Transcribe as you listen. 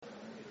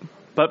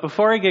But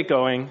before I get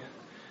going,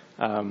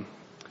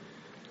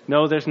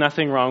 no, there's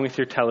nothing wrong with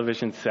your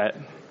television set.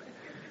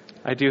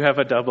 I do have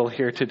a double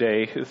here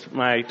today.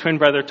 My twin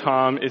brother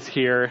Tom is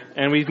here,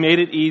 and we've made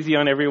it easy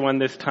on everyone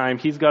this time.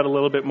 He's got a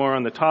little bit more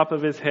on the top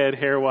of his head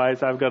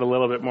hair-wise. I've got a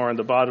little bit more on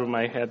the bottom of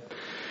my head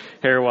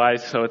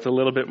hair-wise, so it's a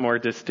little bit more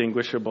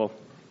distinguishable.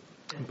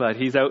 But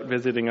he's out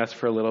visiting us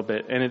for a little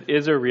bit, and it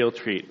is a real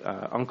treat.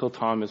 Uncle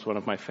Tom is one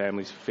of my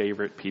family's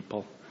favorite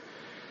people,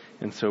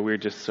 and so we're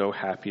just so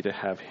happy to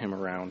have him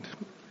around.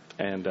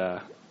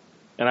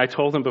 And I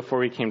told him before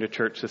we came to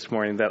church this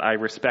morning that I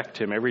respect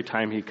him every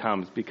time he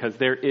comes, because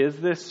there is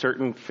this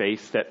certain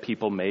face that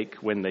people make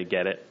when they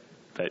get it,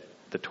 that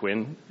the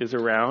twin is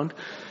around.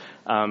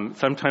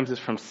 Sometimes it's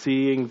from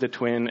seeing the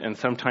twin, and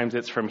sometimes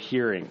it's from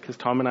hearing, because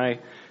Tom and I,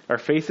 our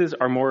faces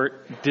are more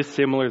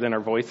dissimilar than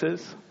our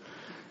voices,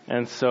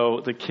 and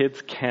so the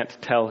kids can't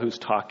tell who's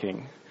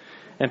talking.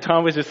 And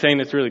Tom was just saying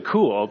it's really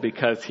cool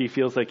because he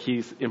feels like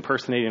he's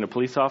impersonating a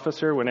police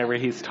officer whenever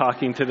he's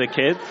talking to the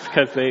kids,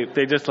 because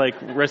they just like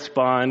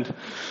respond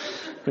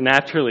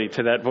naturally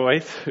to that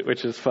voice,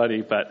 which is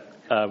funny. But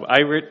I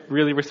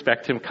really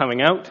respect him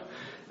coming out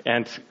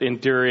and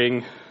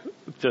enduring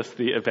just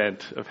the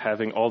event of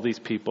having all these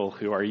people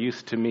who are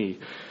used to me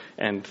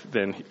and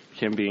then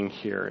him being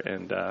here.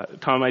 And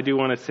Tom, I do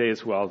want to say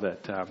as well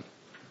that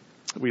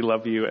we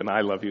love you, and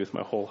I love you with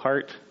my whole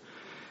heart.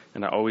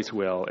 And I always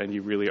will, and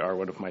you really are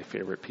one of my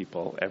favorite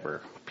people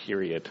ever,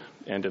 period.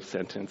 End of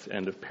sentence,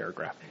 end of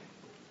paragraph.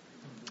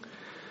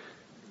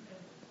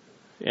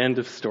 End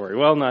of story.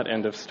 Well, not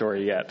end of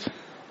story yet,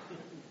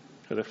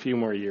 but a few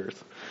more years.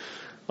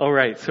 All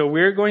right, so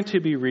we're going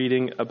to be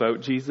reading about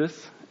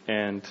Jesus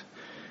and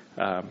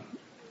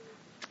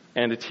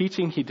a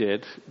teaching he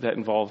did that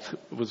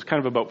was kind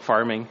of about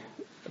farming,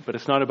 but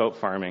it's not about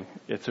farming.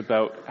 It's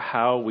about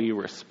how we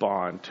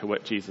respond to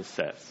what Jesus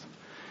says.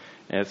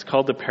 And it's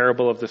called the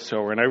parable of the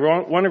sower. And I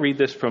want to read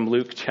this from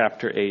Luke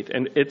chapter 8.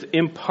 And it's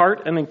in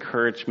part an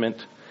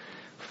encouragement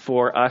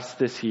for us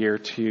this year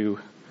to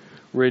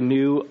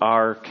renew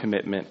our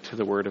commitment to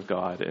the Word of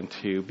God and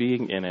to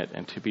being in it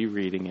and to be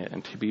reading it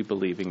and to be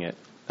believing it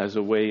as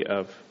a way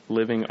of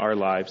living our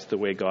lives the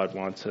way God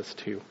wants us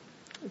to.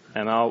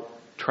 And I'll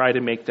try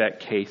to make that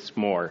case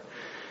more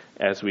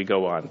as we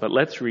go on. But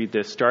let's read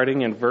this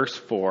starting in verse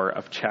 4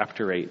 of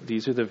chapter 8.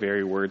 These are the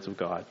very words of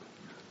God.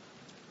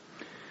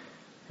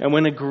 And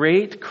when a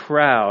great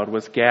crowd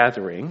was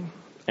gathering,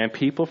 and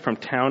people from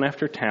town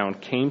after town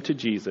came to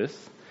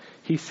Jesus,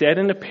 he said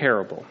in a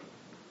parable,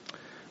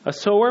 "A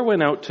sower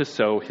went out to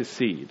sow his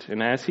seed,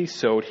 and as he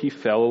sowed,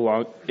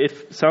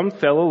 some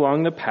fell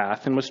along the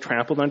path and was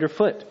trampled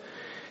underfoot,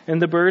 and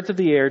the birds of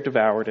the air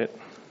devoured it.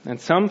 And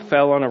some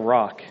fell on a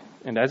rock,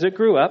 and as it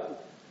grew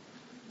up,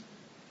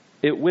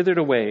 it withered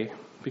away,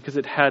 because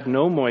it had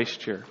no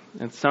moisture.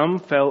 And some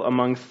fell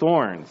among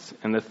thorns,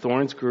 and the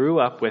thorns grew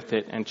up with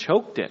it and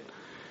choked it.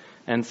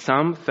 And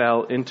some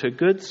fell into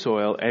good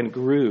soil and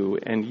grew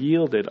and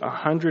yielded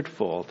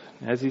 100-fold.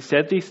 As he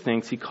said these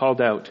things, he called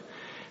out,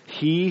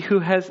 'He who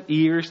has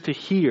ears to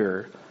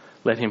hear,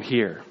 let him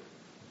hear.'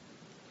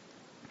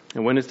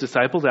 And when his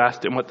disciples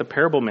asked him what the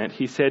parable meant,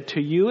 he said,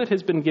 'To you it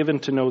has been given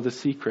to know the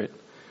secrets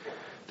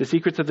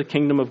of the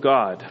kingdom of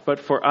God. But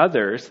for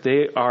others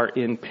they are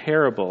in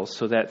parables,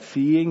 so that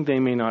seeing they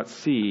may not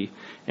see,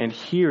 and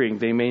hearing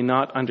they may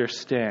not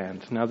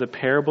understand. Now the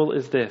parable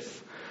is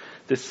this.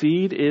 The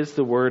seed is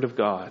the word of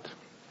God.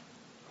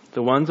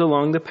 The ones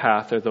along the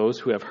path are those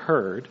who have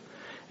heard,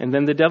 and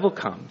then the devil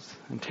comes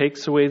and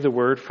takes away the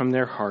word from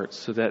their hearts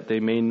so that they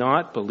may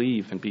not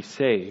believe and be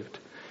saved.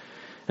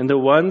 And the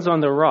ones on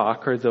the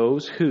rock are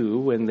those who,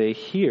 when they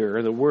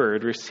hear the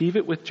word, receive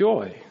it with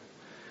joy.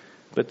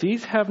 But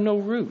these have no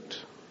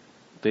root.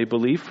 They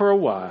believe for a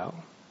while,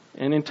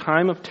 and in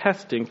time of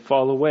testing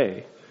fall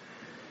away.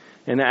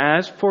 And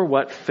as for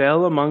what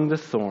fell among the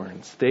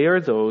thorns, they are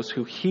those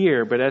who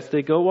hear, but as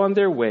they go on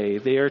their way,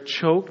 they are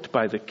choked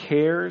by the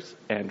cares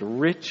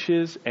and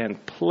riches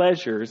and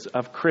pleasures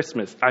of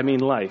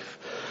life.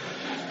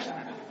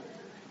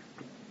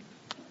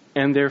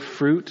 And their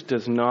fruit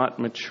does not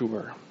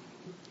mature.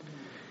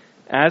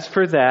 As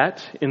for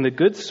that, in the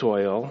good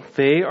soil,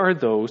 they are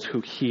those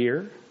who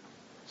hear,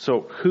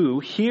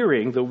 who,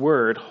 hearing the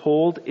word,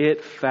 hold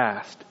it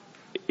fast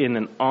in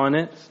an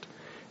honest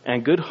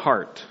and good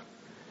heart,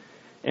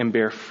 and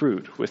bear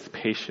fruit with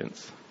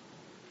patience."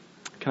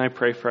 Can I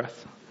pray for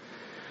us?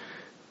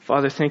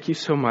 Father, thank you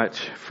so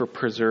much for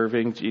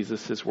preserving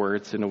Jesus'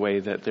 words in a way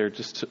that they're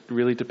just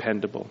really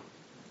dependable.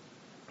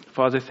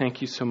 Father,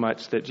 thank you so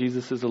much that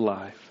Jesus is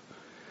alive.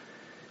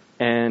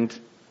 And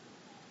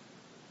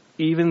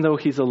even though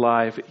he's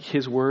alive,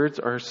 his words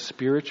are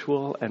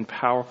spiritual and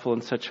powerful in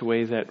such a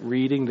way that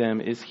reading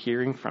them is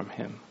hearing from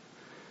him.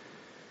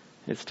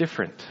 It's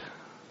different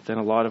than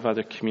a lot of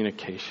other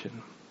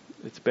communication.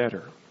 It's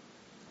better.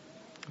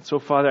 So,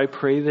 Father, I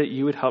pray that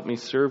you would help me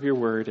serve your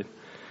word and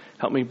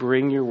help me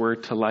bring your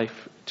word to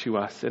life to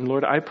us. And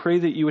Lord, I pray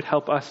that you would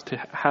help us to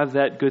have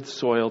that good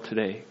soil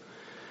today,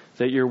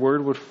 that your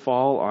word would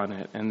fall on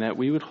it, and that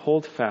we would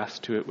hold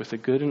fast to it with a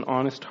good and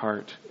honest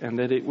heart, and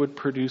that it would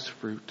produce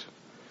fruit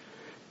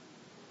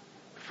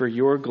for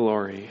your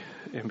glory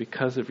and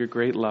because of your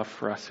great love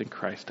for us in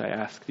Christ. I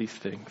ask these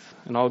things.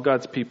 And all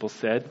God's people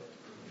said,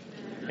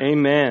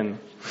 Amen.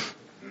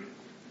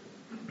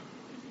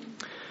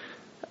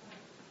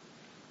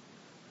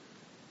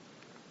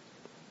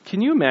 Can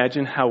you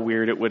imagine how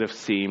weird it would have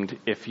seemed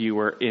if you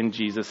were in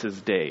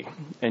Jesus' day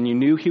and you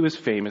knew he was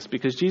famous?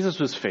 Because Jesus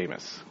was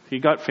famous. He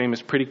got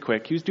famous pretty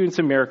quick. He was doing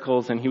some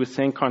miracles and he was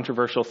saying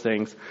controversial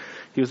things.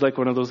 He was like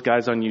one of those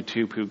guys on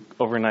YouTube who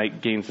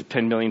overnight gains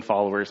 10 million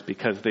followers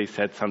because they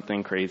said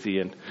something crazy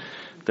and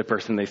the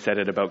person they said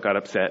it about got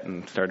upset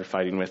and started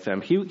fighting with them.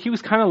 He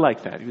was kind of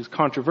like that. He was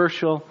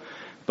controversial,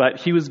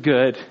 but he was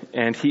good,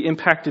 and he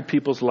impacted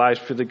people's lives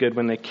for the good.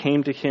 When they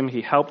came to him,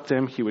 he helped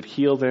them, he would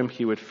heal them,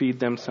 he would feed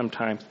them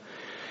sometimes.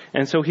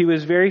 And so he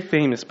was very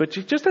famous. But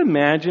just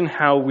imagine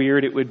how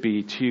weird it would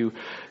be to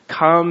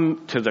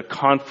come to the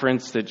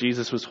conference that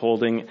Jesus was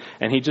holding,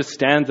 and he just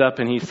stands up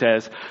and he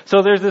says,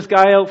 so there's this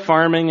guy out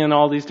farming and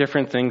all these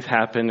different things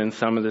happened, and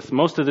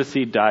most of the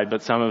seed died,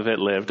 but some of it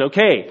lived.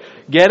 Okay,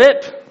 get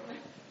it?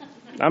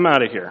 I'm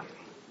out of here.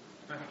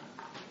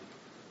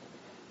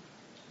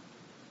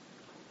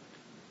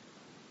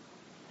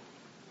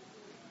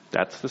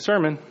 That's the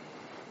sermon.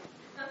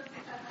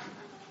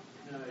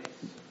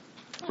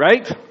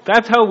 Right?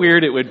 That's how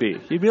weird it would be.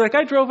 You'd be like,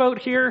 I drove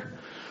out here.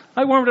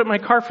 I warmed up my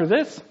car for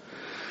this.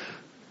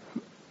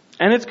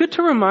 And it's good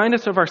to remind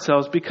us of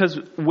ourselves, because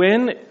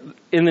when,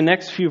 in the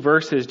next few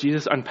verses,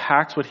 Jesus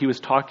unpacks what he was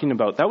talking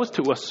about, that was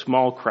to a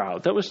small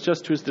crowd. That was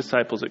just to his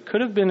disciples. It could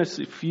have been as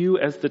few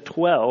as the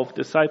 12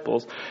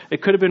 disciples.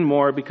 It could have been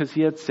more because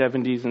he had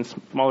 70s and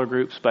smaller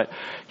groups. But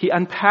he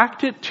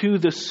unpacked it to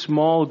the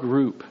small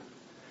group.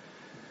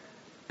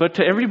 But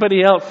to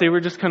everybody else, they were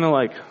just kind of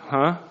like,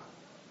 huh?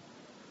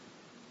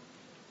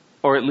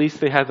 Or at least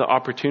they had the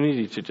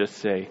opportunity to just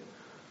say,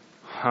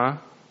 huh?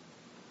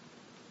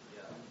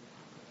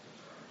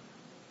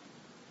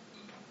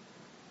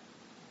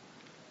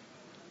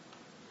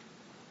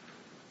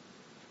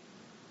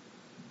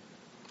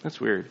 That's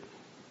weird.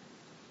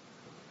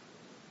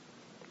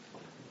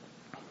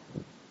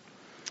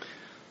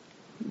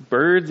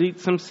 Birds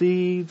eat some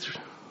seeds.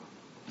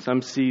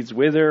 Some seeds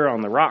wither on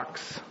the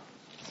rocks.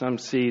 Some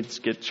seeds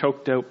get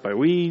choked out by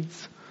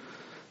weeds.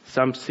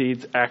 Some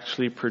seeds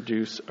actually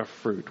produce a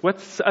fruit.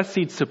 What's a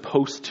seed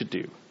supposed to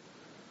do?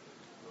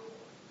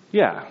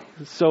 Yeah.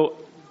 So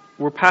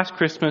we're past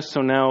Christmas,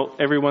 so now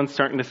everyone's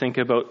starting to think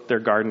about their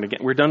garden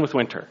again. We're done with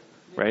winter,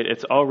 right?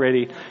 It's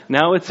already,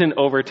 now it's in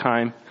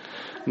overtime.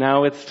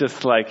 Now it's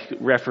just like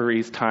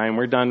referee's time.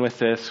 We're done with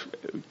this.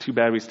 Too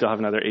bad we still have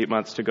another 8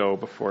 months to go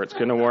before it's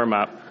going to warm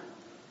up.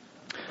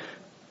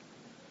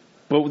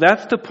 But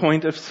that's the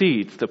point of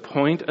seeds. The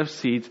point of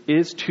seeds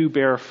is to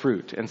bear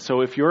fruit. And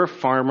so if you're a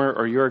farmer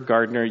or you're a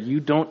gardener, you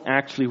don't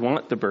actually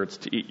want the birds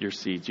to eat your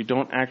seeds. You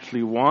don't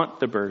actually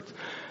want the birds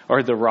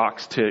or the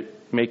rocks to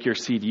make your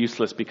seed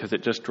useless because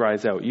it just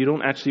dries out. You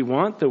don't actually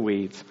want the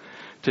weeds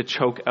to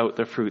choke out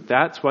the fruit.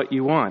 That's what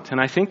you want.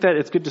 And I think that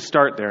it's good to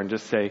start there and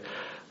just say,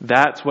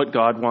 that's what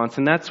God wants,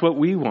 and that's what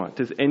we want.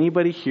 Does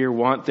anybody here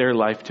want their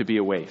life to be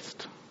a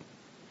waste?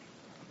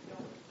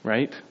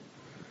 Right?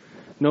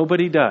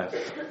 Nobody does.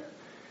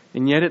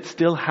 And yet it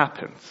still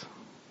happens.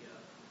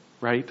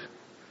 Right?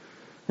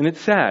 And it's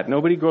sad.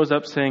 Nobody grows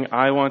up saying,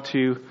 I want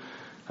to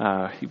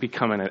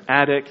become an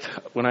addict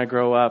when I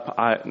grow up.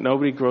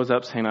 Nobody grows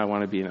up saying, I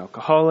want to be an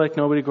alcoholic.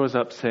 Nobody grows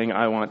up saying,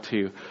 I want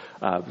to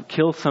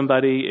kill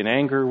somebody in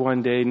anger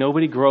one day.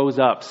 Nobody grows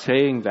up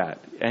saying that.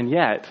 And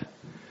yet,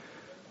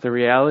 the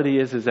reality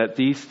is that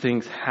these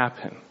things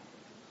happen.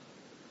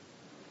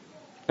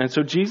 And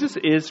so Jesus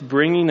is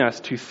bringing us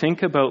to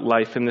think about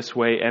life in this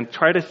way and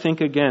try to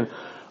think again,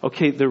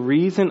 okay, the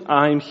reason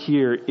I'm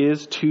here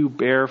is to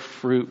bear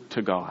fruit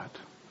to God.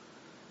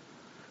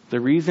 The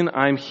reason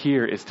I'm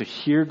here is to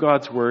hear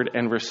God's word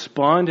and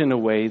respond in a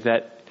way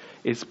that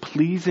is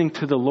pleasing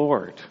to the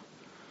Lord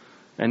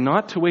and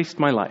not to waste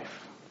my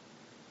life.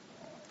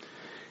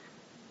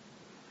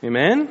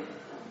 Amen?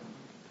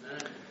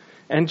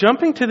 And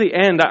jumping to the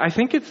end, I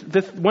think it's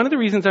one of the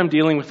reasons I'm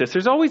dealing with this.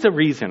 There's always a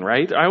reason,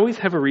 right? I always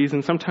have a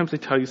reason. Sometimes I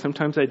tell you,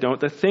 sometimes I don't.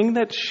 The thing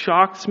that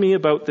shocks me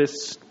about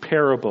this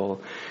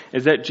parable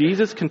is that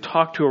Jesus can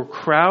talk to a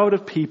crowd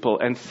of people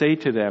and say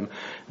to them,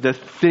 the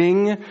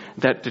thing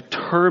that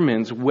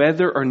determines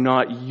whether or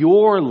not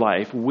your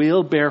life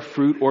will bear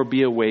fruit or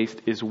be a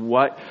waste is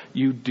what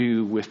you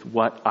do with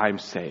what I'm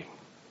saying.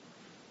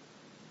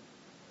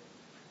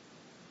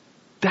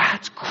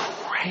 That's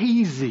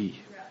crazy.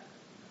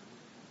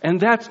 And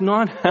that's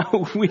not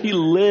how we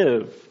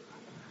live.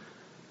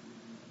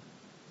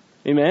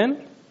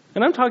 Amen?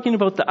 And I'm talking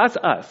about the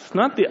us,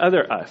 not the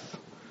other us.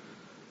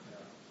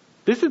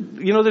 This is,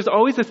 there's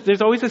always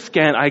a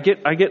scan. I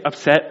get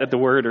upset at the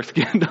word or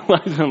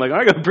scandalized. I'm like,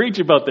 I got to preach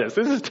about this.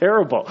 This is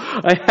terrible.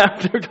 I have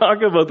to talk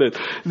about this.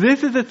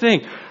 This is the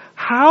thing.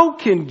 How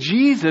can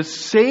Jesus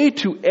say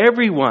to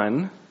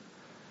everyone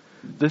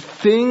the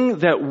thing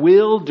that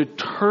will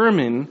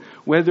determine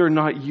whether or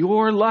not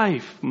your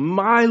life,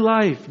 my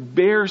life,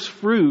 bears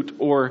fruit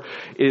or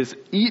is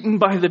eaten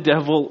by the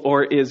devil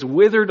or is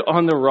withered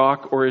on the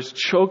rock or is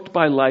choked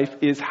by life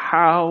is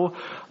how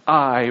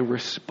I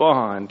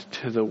respond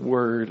to the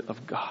Word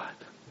of God.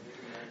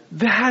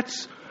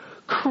 That's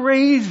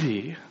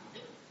crazy.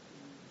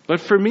 But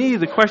for me,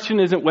 the question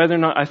isn't whether or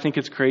not I think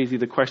it's crazy.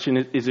 The question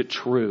is it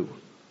true?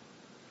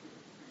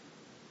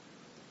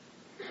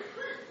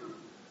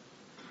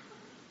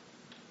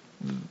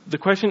 The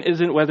question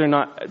isn't whether or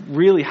not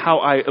really how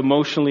I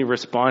emotionally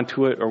respond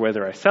to it or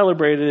whether I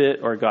celebrated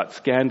it or got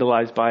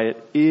scandalized by it.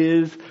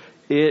 Is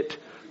it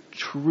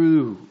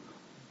true?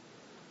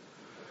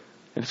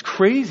 And it's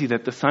crazy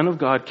that the Son of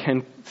God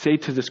can say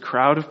to this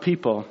crowd of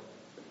people,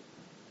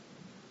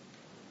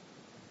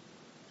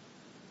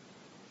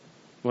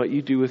 what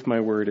you do with my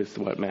word is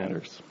what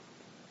matters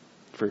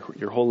for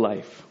your whole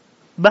life.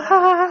 Bah!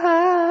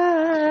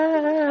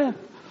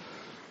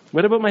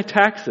 What about my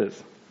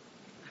taxes?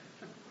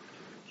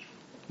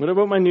 What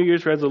about my New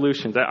Year's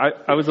resolutions?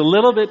 I was a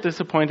little bit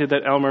disappointed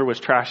that Elmer was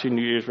trashing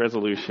New Year's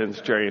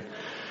resolutions during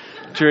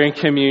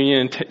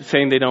communion,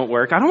 saying they don't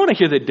work. I don't want to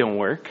hear they don't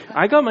work.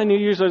 I got my New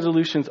Year's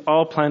resolutions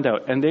all planned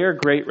out, and they are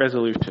great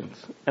resolutions.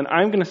 And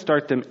I'm going to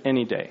start them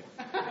any day.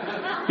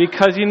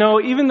 Because,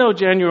 even though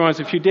January was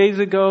a few days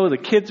ago, the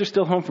kids are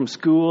still home from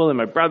school, and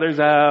my brother's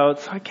out,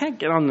 so I can't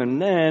get on them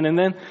then. And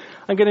then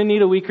I'm going to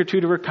need a week or two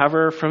to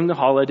recover from the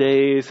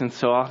holidays. And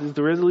so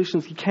the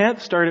resolutions, you can't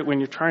start it when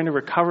you're trying to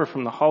recover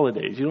from the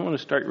holidays. You don't want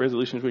to start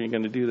resolutions when you're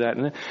going to do that.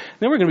 And then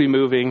we're going to be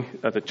moving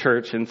at the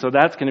church. And so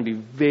that's going to be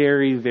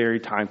very, very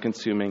time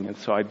consuming. And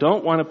so I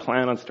don't want to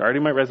plan on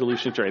starting my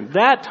resolutions during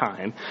that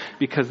time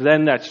because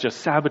then that's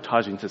just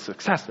sabotaging the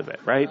success of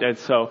it, right? And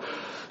so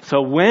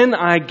when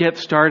I get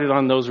started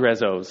on those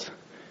rezos,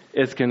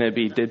 it's going to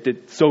be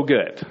so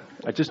good.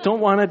 I just don't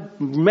want to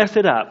mess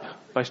it up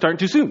by starting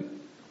too soon.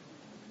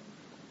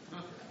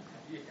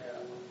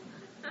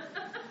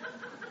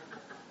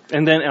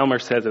 And then Elmer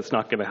says it's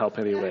not going to help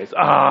anyways.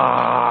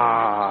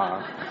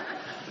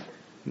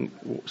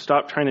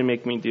 Stop trying to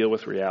make me deal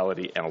with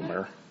reality,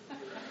 Elmer.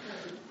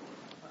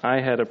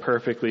 I had a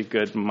perfectly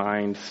good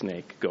mind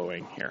snake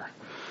going here.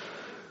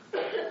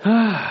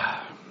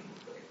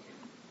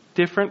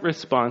 Different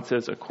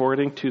responses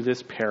according to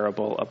this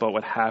parable about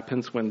what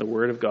happens when the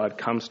Word of God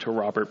comes to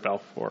Robert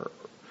Balfour.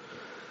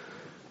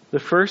 The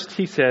first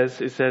it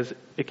says,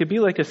 it could be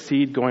like a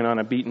seed going on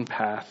a beaten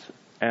path,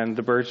 and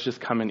the birds just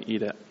come and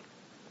eat it.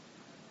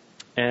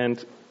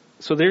 And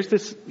so there's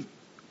this,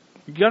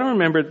 you got to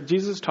remember,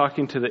 Jesus is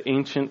talking to the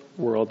ancient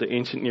world, the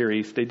ancient Near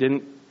East. They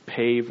didn't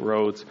pave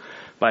roads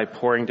by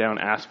pouring down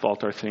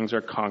asphalt or things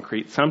or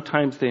concrete.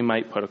 Sometimes they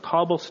might put a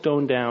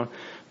cobblestone down,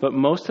 but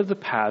most of the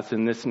paths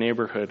in this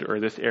neighborhood or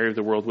this area of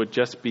the world would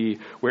just be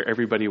where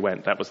everybody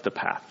went. That was the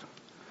path.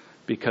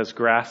 Because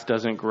grass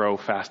doesn't grow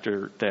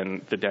faster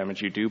than the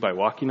damage you do by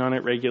walking on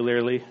it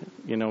regularly.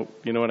 You know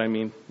what I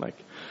mean?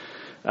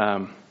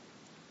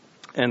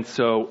 And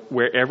so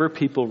wherever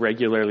people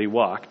regularly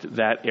walked,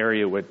 that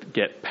area would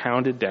get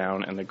pounded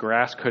down and the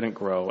grass couldn't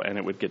grow and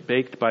it would get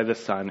baked by the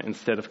sun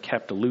instead of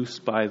kept loose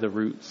by the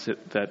roots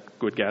that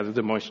would gather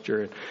the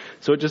moisture.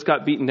 So it just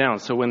got beaten down.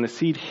 So when the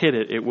seed hit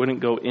it, it wouldn't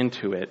go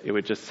into it. It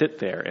would just sit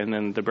there. And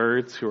then the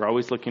birds, who are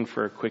always looking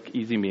for a quick,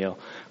 easy meal,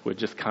 would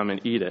just come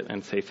and eat it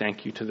and say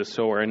thank you to the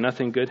sower, and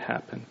nothing good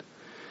happened.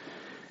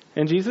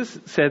 And Jesus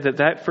said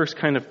that first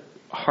kind of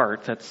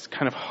heart, that's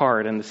kind of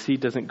hard, and the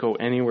seed doesn't go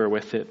anywhere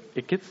with it.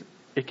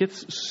 It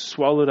gets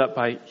swallowed up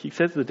by, he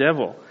says, the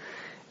devil.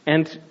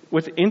 And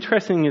what's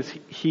interesting is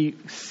he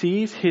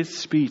sees his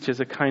speech as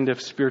a kind of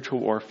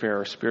spiritual warfare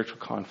or spiritual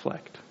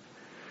conflict.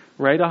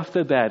 Right off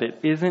the bat,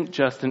 it isn't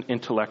just an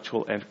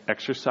intellectual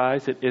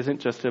exercise. It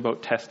isn't just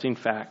about testing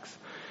facts.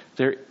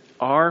 There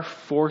are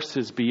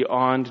forces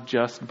beyond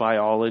just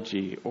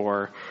biology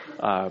or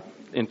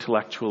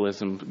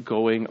intellectualism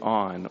going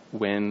on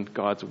when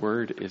God's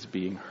word is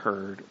being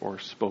heard or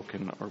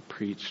spoken or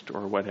preached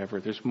or whatever.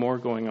 There's more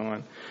going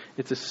on.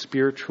 It's a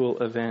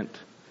spiritual event.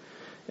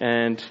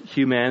 And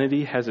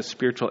humanity has a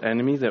spiritual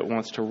enemy that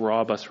wants to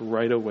rob us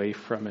right away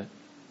from it.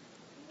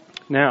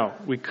 Now,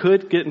 we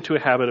could get into a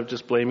habit of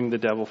just blaming the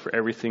devil for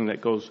everything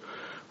that goes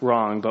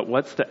wrong, but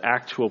what's the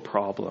actual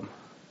problem?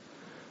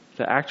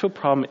 The actual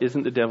problem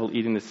isn't the devil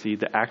eating the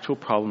seed. The actual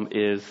problem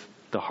is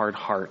the hard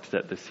heart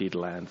that the seed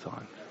lands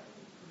on.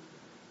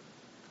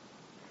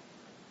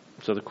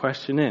 So the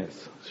question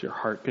is your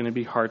heart going to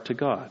be hard to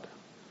God?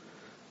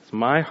 Is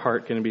my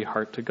heart going to be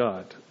hard to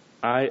God?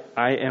 I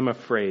am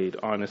afraid,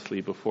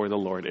 honestly, before the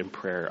Lord in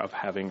prayer of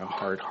having a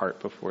hard heart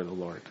before the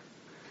Lord.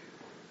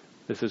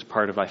 This is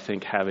part of, I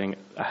think, having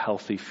a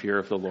healthy fear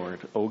of the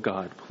Lord. Oh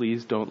God,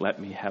 please don't let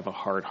me have a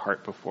hard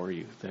heart before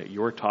you, that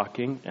you're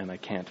talking and I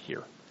can't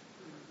hear.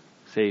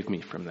 Save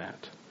me from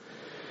that.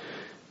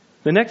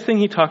 The next thing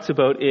he talks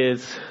about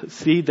is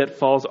seed that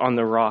falls on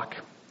the rock.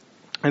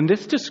 And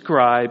this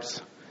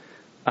describes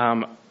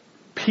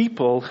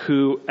people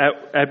who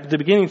at the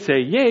beginning say,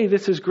 yay,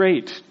 this is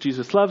great.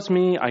 Jesus loves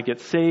me. I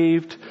get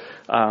saved.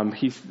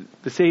 He's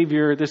the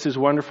Savior. This is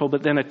wonderful.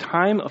 But then a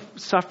time of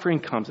suffering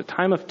comes, a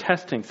time of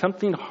testing.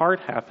 Something hard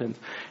happens,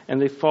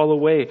 and they fall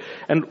away.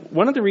 And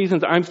one of the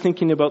reasons I'm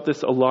thinking about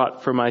this a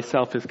lot for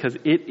myself is because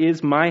it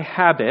is my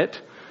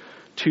habit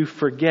to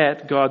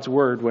forget God's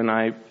word when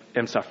I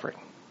am suffering.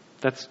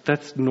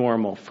 That's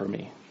normal for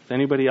me. Is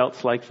anybody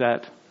else like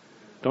that?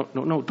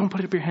 Don't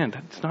put up your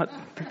hand. It's not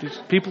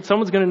people.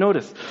 Someone's going to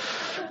notice.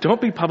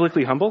 Don't be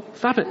publicly humble.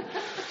 Stop it.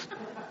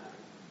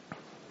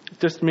 It's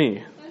just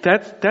me.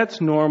 That's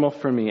normal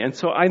for me. And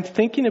so I'm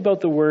thinking about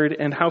the word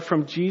and how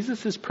from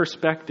Jesus'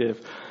 perspective,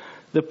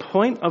 the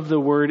point of the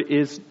word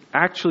is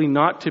actually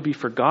not to be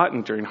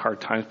forgotten during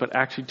hard times, but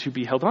actually to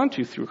be held on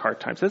to through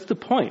hard times. That's the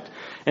point.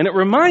 And it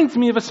reminds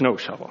me of a snow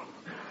shovel.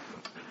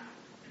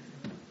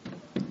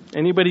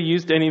 Anybody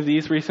used any of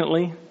these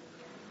recently?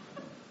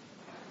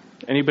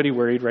 Anybody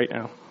worried right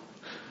now?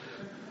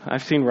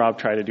 I've seen Rob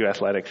try to do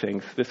athletic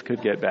things. This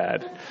could get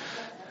bad.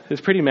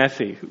 It's pretty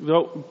messy.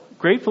 Though,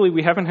 gratefully,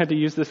 we haven't had to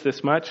use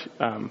this much.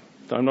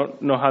 So I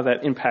don't know how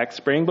that impacts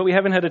spring, but we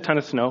haven't had a ton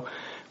of snow.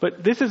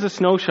 But this is a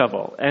snow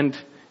shovel, and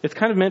it's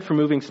kind of meant for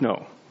moving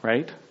snow,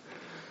 right?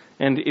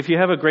 And if you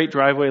have a great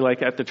driveway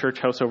like at the church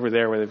house over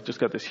there where they've just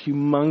got this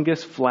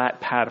humongous flat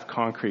pad of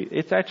concrete,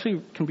 it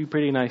actually can be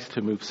pretty nice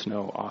to move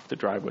snow off the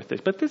driveway with this.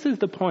 But this is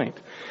the point.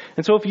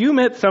 And so if you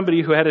met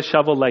somebody who had a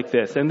shovel like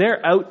this, and they're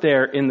out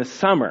there in the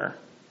summer,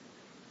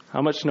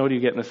 how much snow do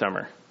you get in the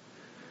summer?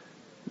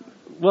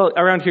 Well,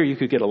 around here you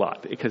could get a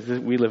lot because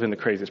we live in the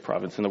craziest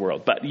province in the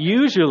world. But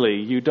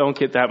usually you don't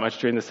get that much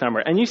during the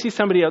summer. And you see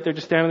somebody out there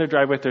just standing in their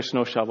driveway with their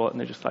snow shovel, and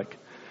they're just like,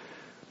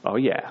 oh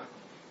yeah.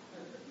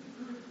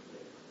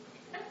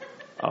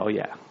 Oh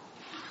yeah.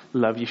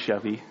 Love you,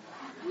 Chevy.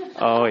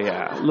 Oh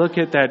yeah. Look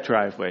at that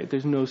driveway.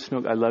 There's no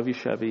snow. I love you,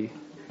 Chevy.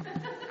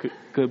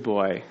 Good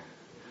boy.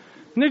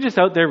 And they're just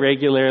out there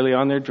regularly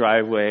on their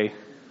driveway.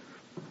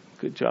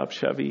 Good job,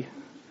 Chevy.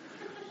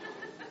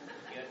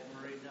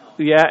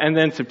 Yeah, and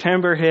then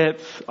September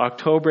hits,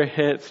 October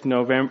hits,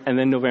 November, and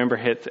then November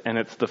hits, and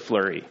it's the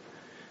flurry,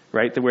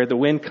 right? Where the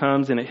wind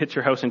comes and it hits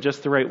your house in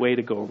just the right way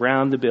to go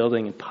around the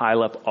building and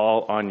pile up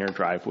all on your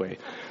driveway.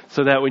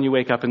 So that when you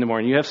wake up in the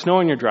morning, you have snow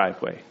on your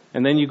driveway.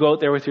 And then you go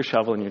out there with your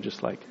shovel and you're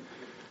just like,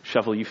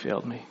 shovel, you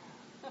failed me.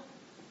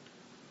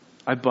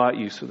 I bought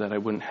you so that I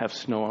wouldn't have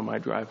snow on my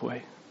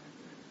driveway.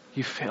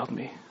 You failed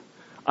me.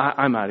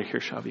 I'm out of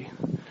here, Chevy.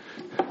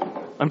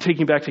 I'm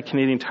taking back to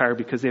Canadian Tire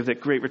because they have that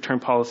great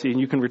return policy and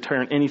you can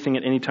return anything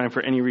at any time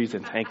for any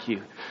reason. Thank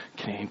you,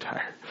 Canadian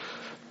Tire.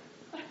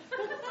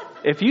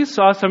 If you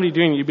saw somebody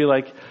doing it, you'd be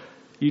like,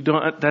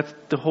 that's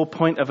the whole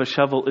point of a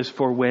shovel is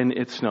for when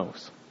it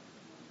snows.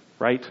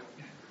 Right?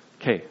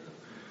 Okay.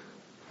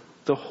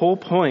 The whole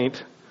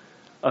point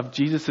of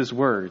Jesus'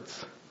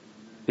 words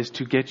is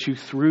to get you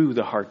through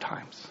the hard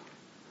times.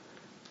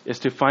 Is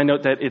to find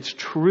out that it's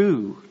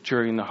true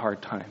during the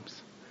hard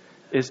times.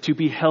 Is to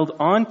be held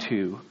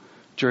onto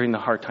during the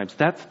hard times.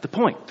 That's the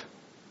point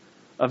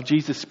of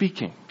Jesus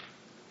speaking.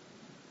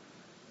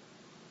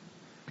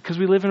 Because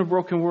we live in a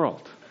broken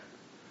world.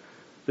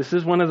 This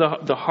is one of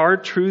the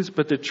hard truths,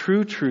 but the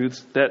true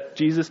truths that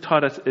Jesus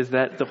taught us is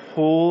that the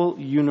whole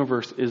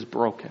universe is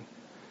broken.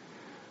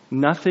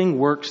 Nothing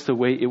works the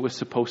way it was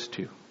supposed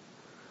to.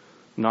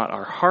 Not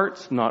our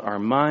hearts, not our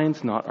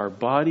minds, not our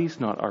bodies,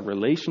 not our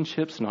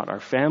relationships, not our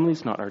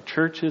families, not our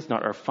churches,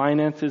 not our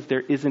finances. There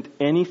isn't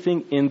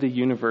anything in the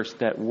universe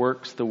that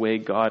works the way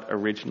God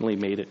originally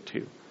made it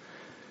to.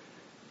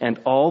 And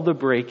all the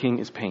breaking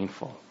is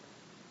painful.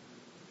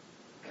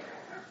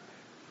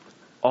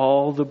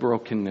 All the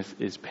brokenness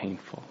is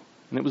painful.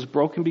 And it was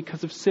broken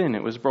because of sin.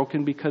 It was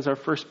broken because our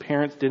first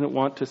parents didn't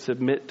want to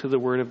submit to the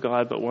Word of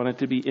God, but wanted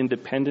to be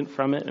independent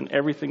from it, and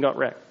everything got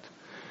wrecked.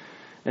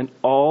 And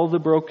all the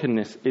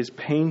brokenness is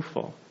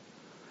painful.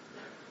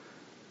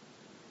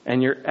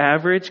 And your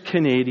average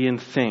Canadian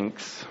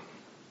thinks,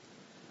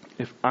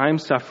 if I'm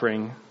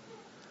suffering,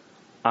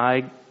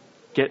 I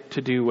get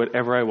to do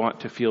whatever I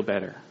want to feel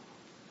better.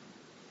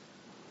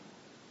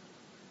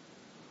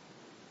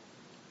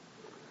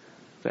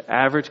 The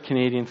average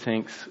Canadian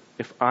thinks,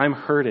 if I'm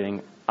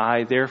hurting,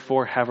 I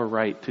therefore have a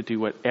right to do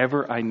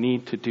whatever I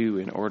need to do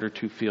in order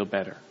to feel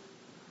better.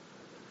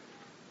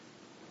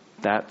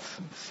 That's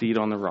seed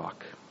on the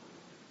rock.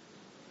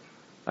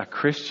 A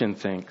Christian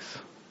thinks,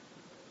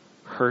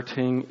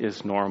 hurting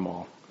is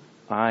normal.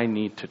 I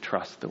need to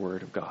trust the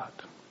Word of God.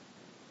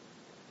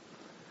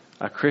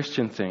 A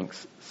Christian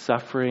thinks,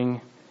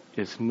 suffering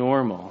is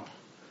normal.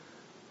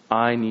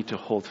 I need to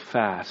hold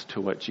fast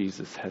to what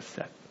Jesus has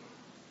said.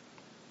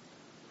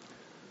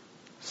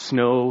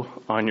 Snow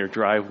on your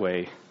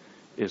driveway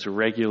is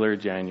regular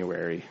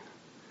January.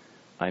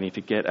 I need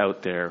to get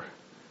out there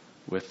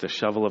with the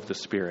shovel of the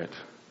Spirit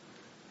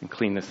and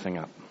clean this thing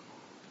up.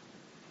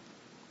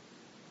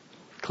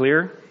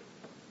 Clear?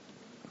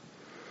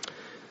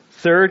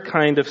 Third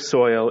kind of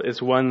soil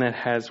is one that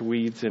has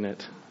weeds in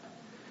it.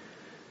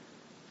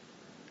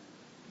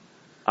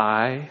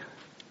 I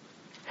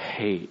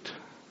hate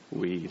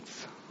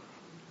weeds.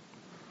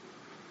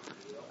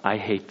 I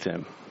hate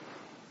them.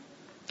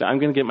 I'm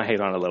going to get my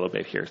hate on a little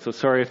bit here. So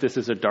sorry if this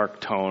is a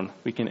dark tone.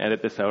 We can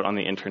edit this out on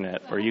the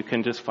internet, or you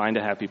can just find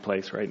a happy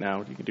place right now.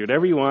 You can do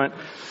whatever you want.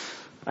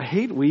 I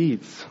hate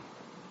weeds.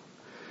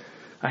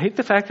 I hate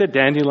the fact that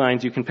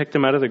dandelions, you can pick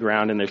them out of the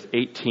ground and there's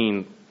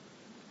 18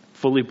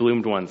 fully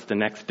bloomed ones the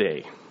next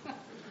day,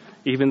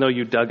 even though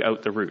you dug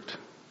out the root.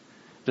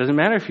 It doesn't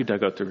matter if you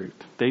dug out the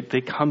root. They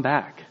come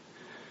back.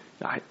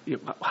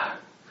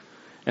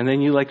 And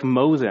then you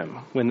mow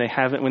them when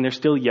they're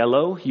still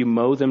yellow. You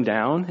mow them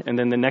down, and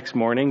then the next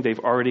morning they've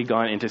already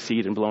gone into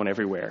seed and blown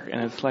everywhere.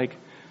 And it's like,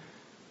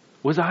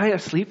 was I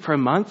asleep for a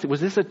month?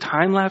 Was this a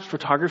time-lapse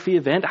photography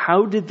event?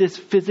 How did this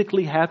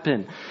physically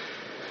happen?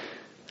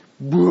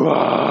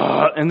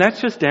 And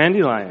that's just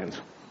dandelions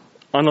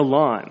on a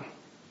lawn.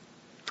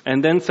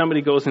 And then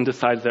somebody goes and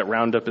decides that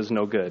Roundup is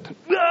no good.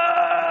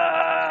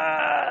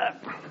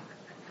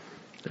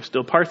 There's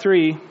still par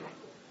 3.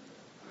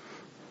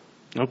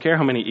 I don't care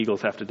how many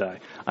eagles have to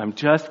die. I'm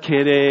just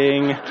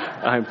kidding.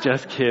 I'm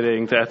just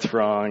kidding. That's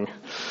wrong.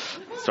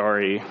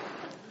 Sorry.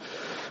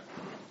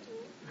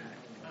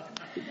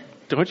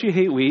 Don't you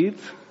hate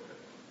weeds?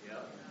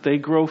 They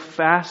grow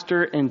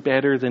faster and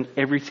better than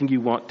everything you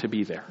want to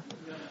be there.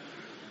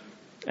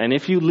 And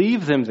if you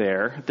leave them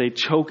there, they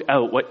choke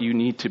out what you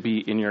need to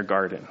be in your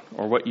garden,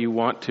 or what you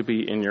want to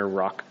be in your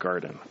rock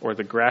garden, or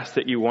the grass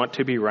that you want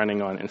to be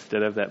running on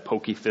instead of that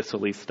pokey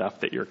thistly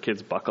stuff that your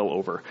kids buckle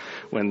over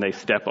when they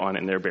step on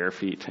in their bare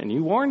feet. And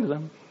you warned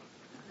them.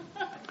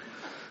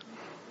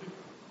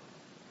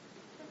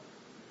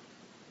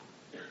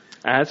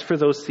 As for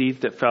those seeds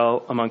that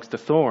fell amongst the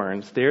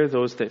thorns, they are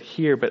those that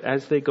hear, but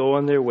as they go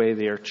on their way,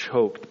 they are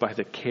choked by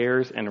the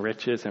cares and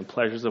riches and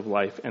pleasures of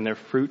life, and their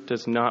fruit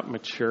does not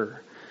mature.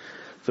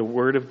 The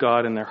word of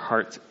God in their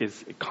hearts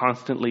is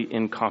constantly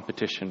in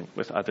competition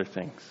with other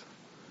things.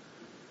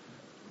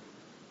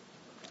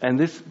 And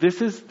this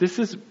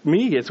is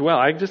me as well.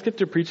 I just get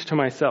to preach to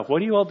myself.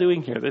 What are you all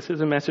doing here? This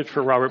is a message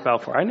for Robert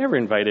Balfour. I never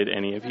invited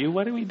any of you.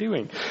 What are we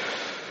doing?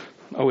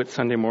 Oh, it's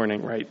Sunday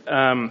morning, right?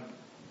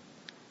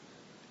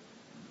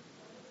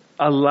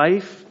 A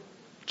life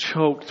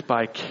choked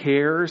by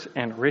cares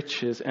and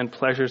riches and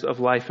pleasures of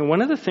life. And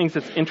one of the things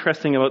that's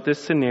interesting about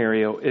this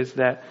scenario is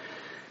that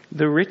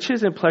the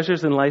riches and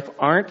pleasures in life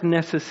aren't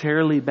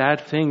necessarily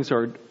bad things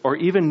or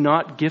even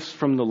not gifts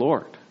from the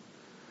Lord.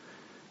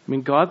 I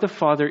mean, God the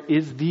Father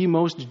is the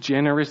most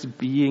generous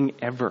being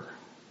ever.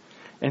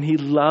 And He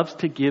loves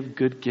to give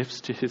good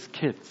gifts to His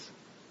kids.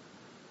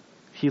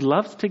 He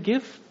loves to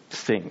give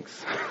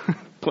things.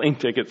 Plane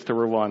tickets to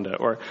Rwanda,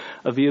 or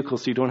a vehicle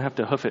so you don't have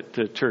to hoof it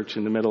to church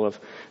in the middle of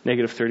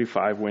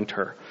 -35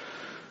 winter,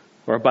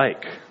 or a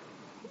bike,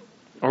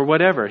 or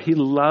whatever. He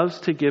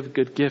loves to give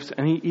good gifts,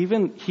 and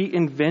he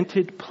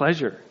invented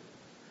pleasure.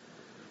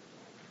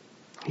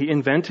 He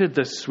invented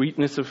the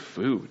sweetness of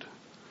food.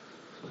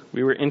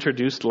 We were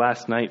introduced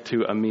last night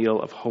to a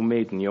meal of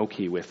homemade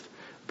gnocchi with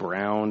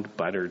browned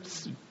buttered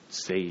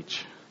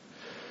sage.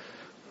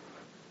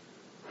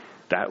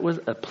 That was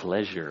a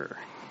pleasure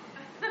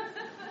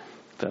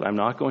that I'm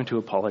not going to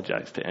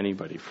apologize to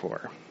anybody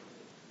for.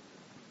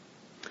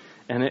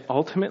 And it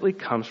ultimately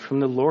comes from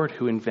the Lord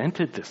who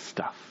invented this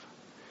stuff.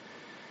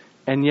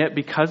 And yet,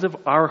 because of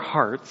our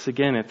hearts,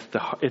 again,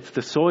 it's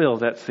the soil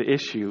that's the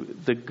issue.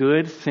 The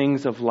good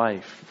things of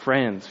life,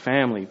 friends,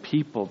 family,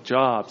 people,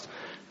 jobs,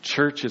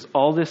 churches,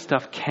 all this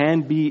stuff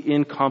can be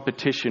in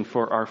competition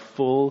for our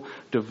full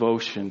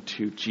devotion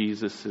to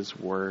Jesus'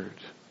 word.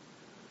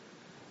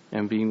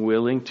 And being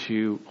willing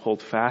to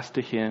hold fast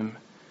to Him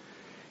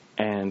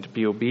and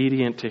be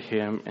obedient to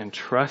Him and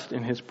trust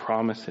in His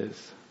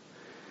promises.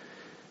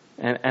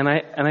 And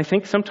I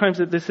think sometimes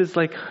that this is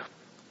like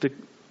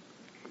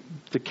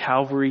the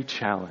Calvary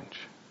challenge.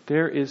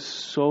 There is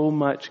so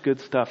much good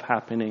stuff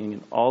happening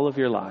in all of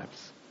your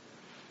lives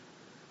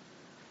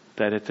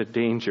that it's a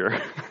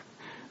danger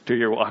to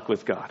your walk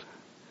with God.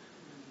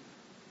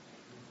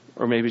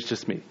 Or maybe it's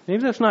just me.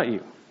 Maybe that's not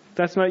you. If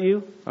that's not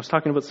you, I was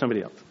talking about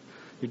somebody else.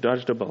 You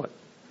dodged a bullet.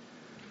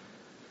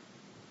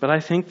 But I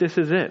think this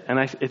is it. And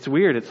it's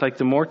weird. It's like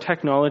the more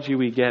technology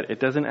we get, it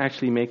doesn't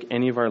actually make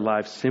any of our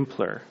lives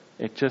simpler.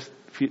 It just,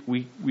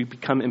 we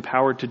become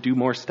empowered to do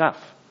more stuff.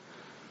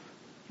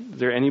 Is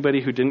there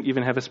anybody who didn't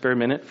even have a spare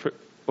minute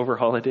over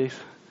holidays?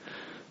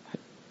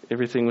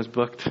 Everything was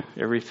booked,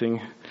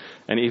 everything.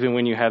 And even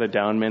when you had a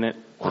down minute,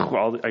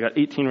 I got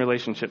 18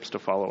 relationships to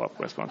follow up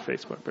with on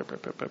Facebook.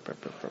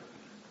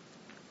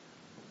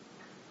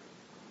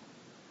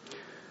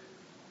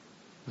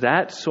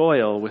 That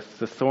soil with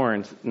the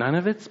thorns, none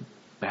of it's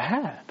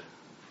bad.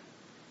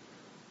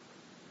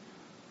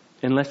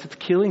 Unless it's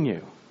killing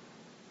you.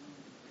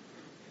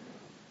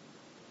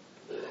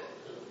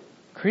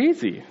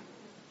 Crazy.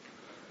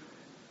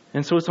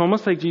 And so it's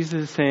almost like Jesus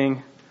is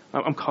saying,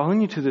 I'm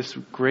calling you to this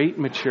great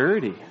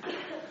maturity.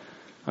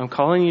 I'm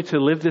calling you to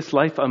live this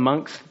life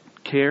amongst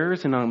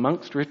cares and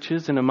amongst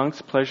riches and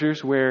amongst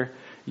pleasures where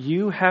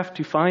you have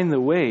to find the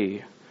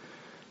way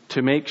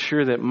to make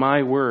sure that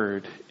my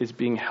word is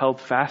being held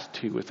fast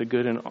to with a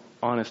good and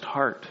honest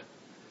heart.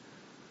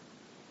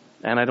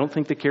 And I don't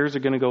think the cares are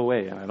going to go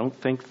away. And I don't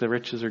think the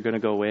riches are going to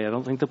go away. I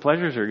don't think the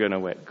pleasures are going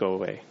to go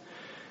away.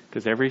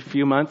 Because every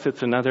few months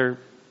it's another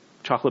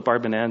chocolate bar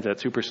bonanza at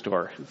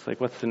Superstore. It's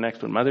like, what's the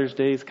next one? Mother's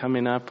Day's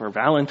coming up, or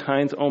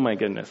Valentine's. Oh my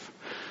goodness.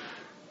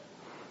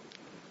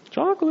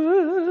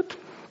 Chocolate.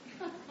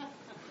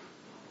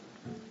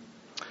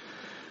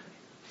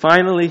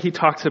 Finally, he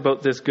talks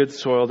about this good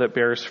soil that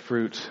bears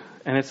fruit.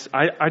 And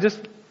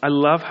I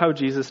love how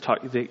Jesus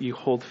taught that you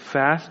hold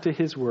fast to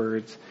his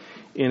words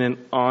in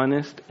an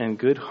honest and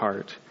good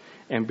heart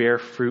and bear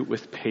fruit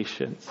with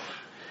patience.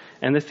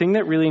 And the thing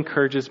that really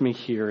encourages me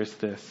here is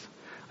this.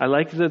 I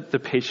like the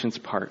patience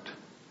part.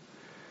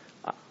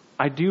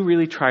 I do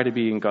really try to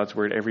be in God's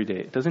word every day.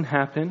 It doesn't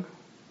happen.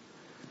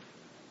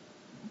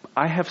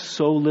 I have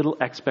so little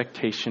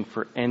expectation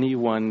for any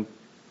one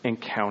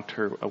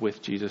encounter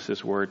with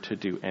Jesus' word to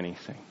do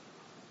anything.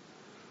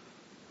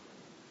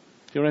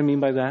 Do you know what I mean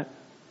by that?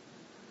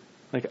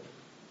 Like,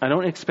 I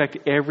don't expect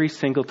every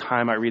single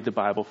time I read the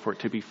Bible for it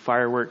to be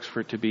fireworks, for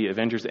it to be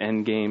Avengers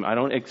Endgame. I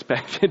don't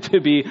expect it to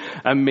be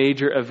a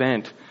major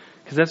event,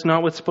 because that's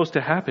not what's supposed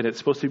to happen. It's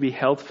supposed to be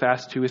held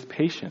fast to his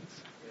patience.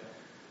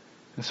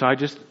 And so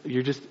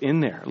you're just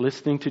in there,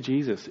 listening to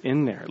Jesus,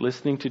 in there,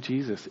 listening to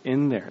Jesus,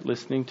 in there,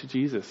 listening to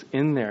Jesus,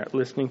 in there,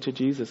 listening to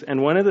Jesus.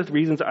 And one of the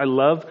reasons I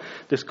love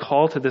this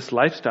call to this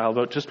lifestyle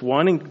about just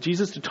wanting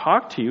Jesus to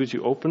talk to you as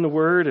you open the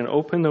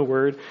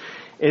Word,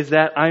 is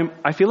that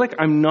I feel like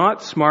I'm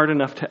not smart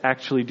enough to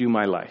actually do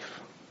my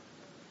life.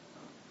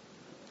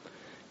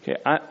 Okay,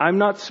 I'm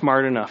not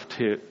smart enough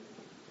to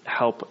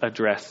help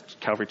address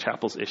Calvary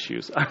Chapel's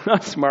issues. I'm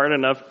not smart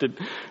enough to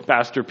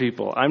pastor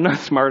people. I'm not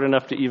smart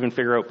enough to even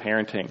figure out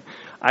parenting.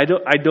 I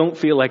don't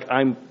feel like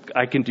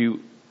I can do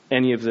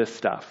any of this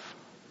stuff.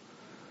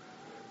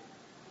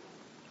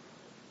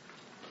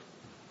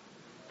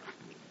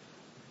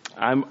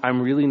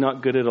 I'm really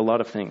not good at a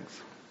lot of things.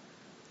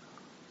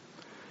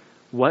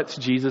 What's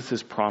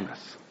Jesus'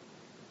 promise?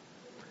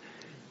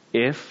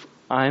 If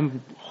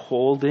I'm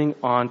holding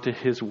on to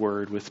his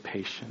word with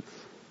patience,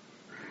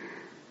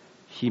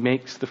 he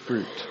makes the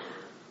fruit.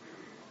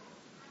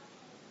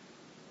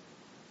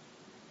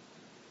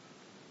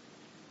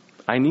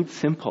 I need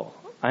simple.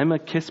 I'm a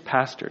KISS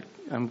pastor.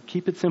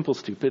 Keep it simple,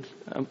 stupid.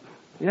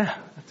 Yeah,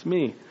 that's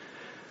me.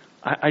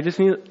 I just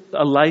need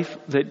a life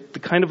the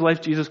kind of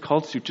life Jesus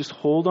calls to. Just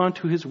hold on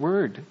to his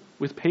word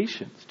with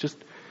patience. Just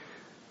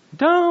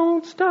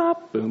don't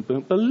stop, boom,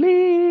 boom,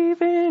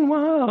 believing.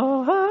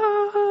 Whoa,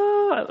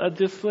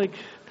 just like,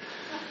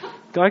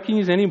 God can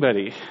use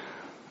anybody.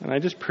 And I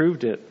just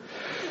proved it.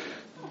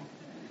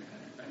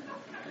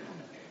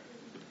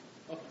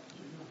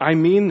 I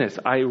mean this.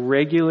 I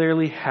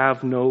regularly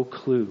have no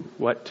clue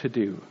what to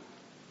do.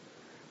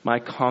 My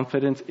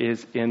confidence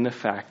is in the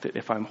fact that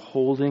if I'm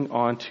holding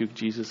on to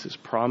Jesus'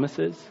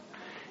 promises,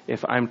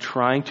 if I'm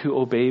trying to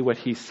obey what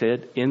he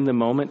said in the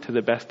moment to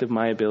the best of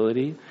my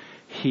ability,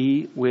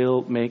 he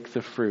will make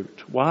the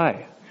fruit.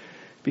 Why?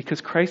 Because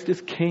Christ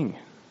is king.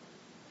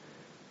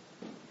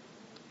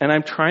 And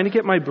I'm trying to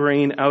get my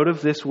brain out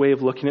of this way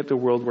of looking at the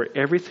world where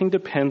everything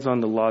depends on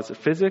the laws of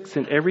physics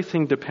and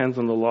everything depends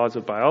on the laws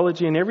of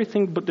biology and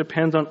everything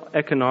depends on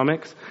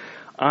economics.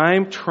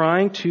 I'm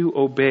trying to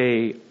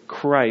obey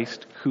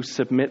Christ, who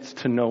submits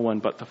to no one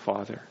but the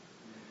Father.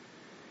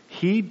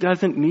 He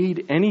doesn't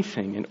need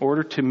anything in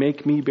order to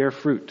make me bear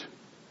fruit.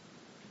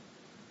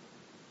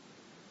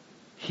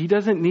 He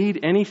doesn't need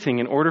anything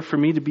in order for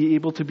me to be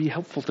able to be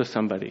helpful to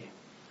somebody.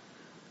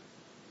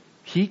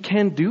 He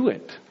can do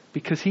it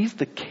because he's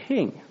the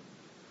king.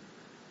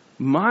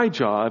 My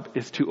job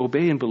is to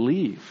obey and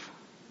believe.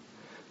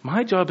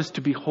 My job is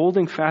to be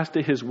holding fast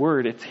to his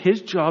word. It's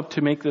his job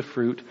to make the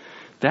fruit.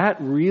 That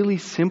really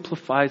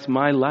simplifies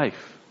my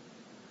life.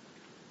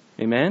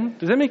 Amen?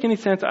 Does that make any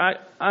sense?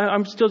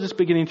 I'm still just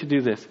beginning to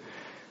do this.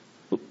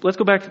 Let's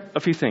go back a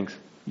few things.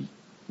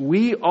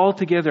 We all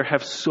together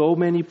have so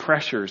many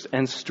pressures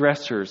and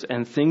stressors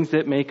and things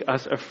that make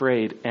us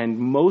afraid, and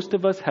most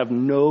of us have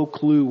no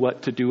clue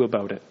what to do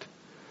about it.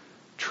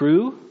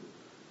 True?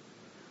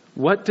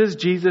 What does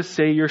Jesus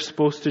say you're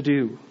supposed to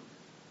do?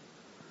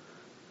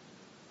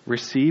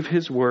 Receive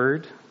his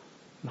word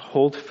and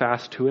hold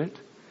fast to it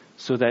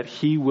so that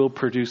he will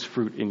produce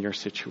fruit in your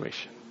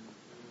situation.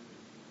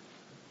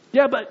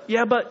 Yeah, but.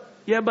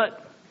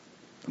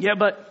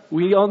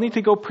 We all need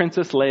to go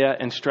Princess Leia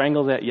and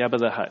strangle that Jabba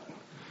the Hutt.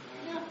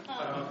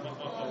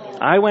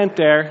 I went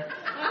there.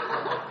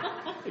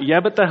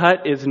 Jabba the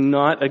Hutt is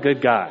not a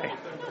good guy.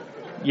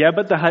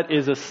 Jabba the Hutt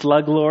is a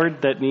slug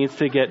lord that needs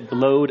to get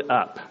blowed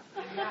up.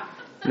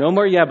 No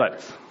more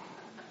Jabbas.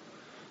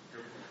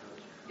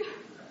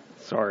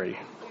 Sorry.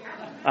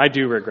 I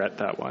do regret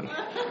that one.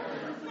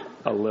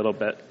 A little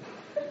bit.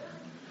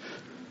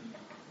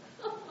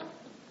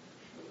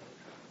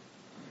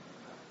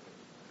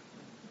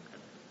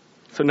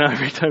 So now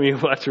every time you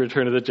watch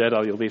Return of the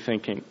Jedi, you'll be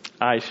thinking,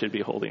 I should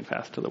be holding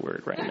fast to the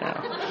word right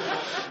now.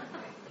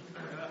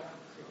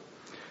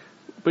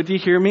 But do you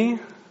hear me?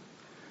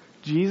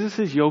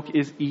 Jesus' yoke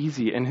is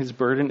easy and his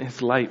burden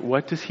is light.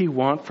 What does he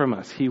want from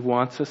us? He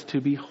wants us to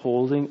be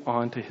holding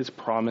on to his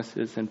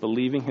promises and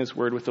believing his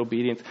word with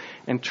obedience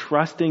and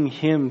trusting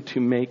him to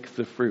make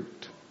the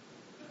fruit,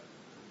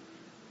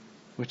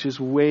 which is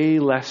way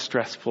less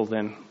stressful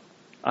than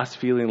us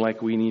feeling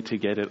like we need to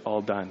get it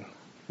all done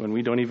when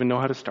we don't even know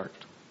how to start.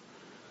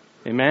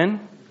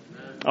 Amen?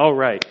 All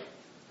right.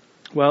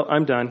 Well,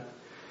 I'm done.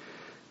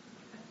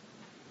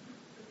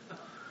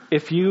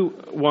 If you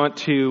want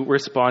to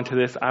respond to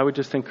this, I would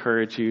just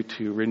encourage you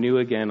to renew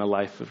again a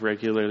life of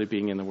regularly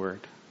being in the Word.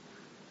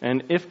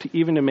 And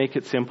even to make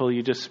it simple,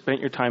 you just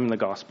spent your time in the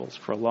Gospels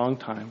for a long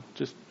time,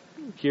 just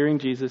hearing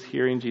Jesus,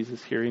 hearing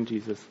Jesus, hearing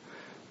Jesus.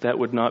 That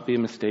would not be a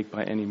mistake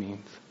by any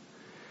means.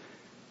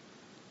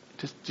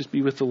 Just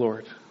be with the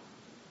Lord.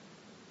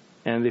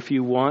 And if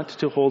you want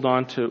to hold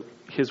on to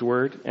his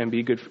word and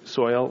be good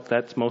soil,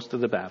 that's most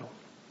of the battle.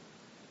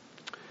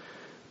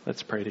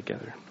 Let's pray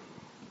together.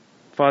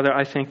 Father,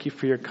 I thank you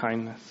for your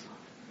kindness.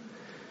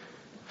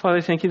 Father,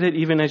 I thank you that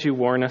even as you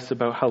warn us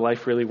about how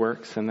life really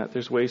works and that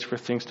there's ways for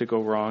things to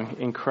go wrong,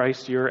 in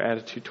Christ, your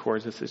attitude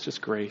towards us is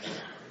just grace.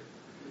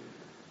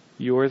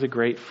 You're the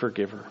great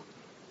forgiver.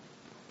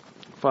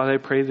 Father, I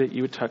pray that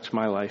you would touch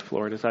my life,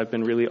 Lord, as I've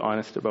been really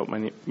honest about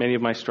many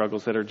of my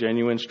struggles that are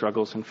genuine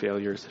struggles and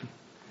failures.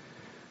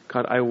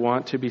 God, I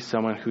want to be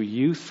someone who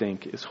you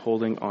think is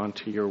holding on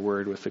to your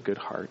word with a good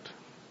heart.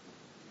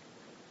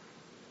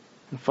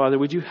 And Father,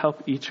 would you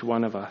help each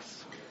one of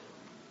us?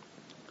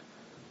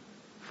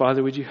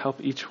 Father, would you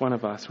help each one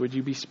of us? Would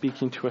you be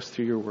speaking to us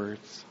through your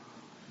words?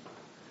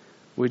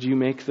 Would you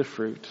make the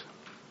fruit?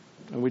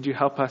 And would you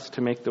help us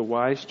to make the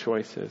wise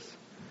choices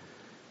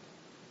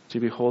to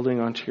be holding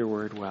on to your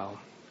word well?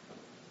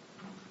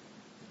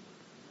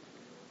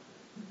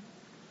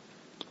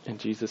 In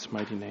Jesus'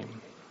 mighty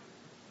name.